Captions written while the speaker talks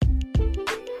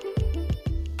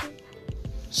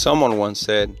Someone once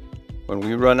said, when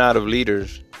we run out of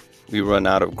leaders, we run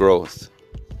out of growth.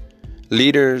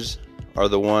 Leaders are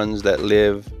the ones that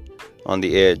live on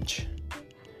the edge,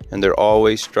 and they're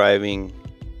always striving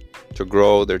to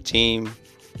grow their team,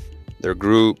 their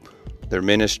group, their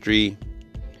ministry.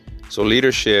 So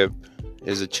leadership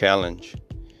is a challenge.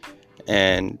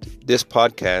 And this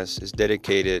podcast is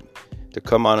dedicated to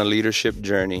come on a leadership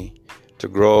journey, to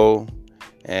grow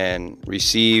and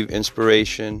receive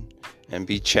inspiration and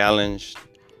be challenged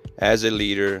as a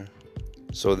leader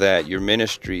so that your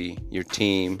ministry, your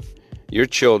team, your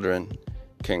children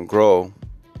can grow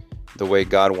the way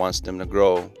God wants them to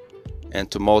grow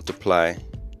and to multiply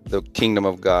the kingdom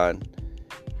of God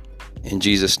in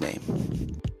Jesus' name.